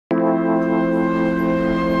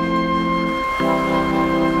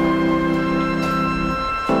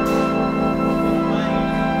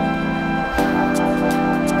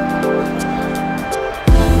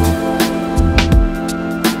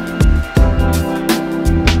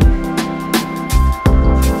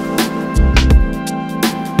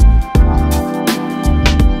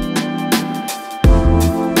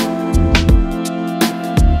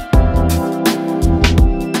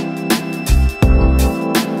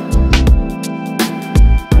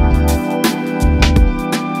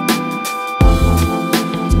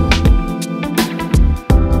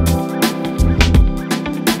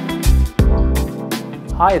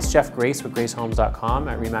Hi, it's Jeff Grace with GraceHomes.com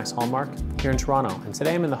at RE/MAX Hallmark here in Toronto, and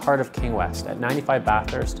today I'm in the heart of King West at 95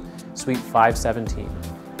 Bathurst, Suite 517.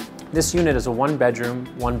 This unit is a 1-bedroom,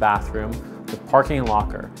 1-bathroom with parking and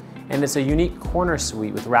locker, and it's a unique corner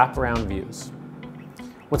suite with wraparound views.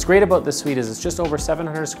 What's great about this suite is it's just over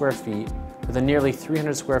 700 square feet with a nearly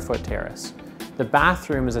 300 square foot terrace. The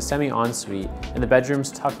bathroom is a semi-ensuite and the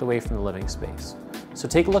bedroom's tucked away from the living space. So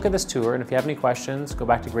take a look at this tour, and if you have any questions, go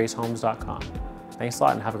back to GraceHomes.com. Thanks a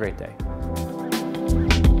lot and have a great day.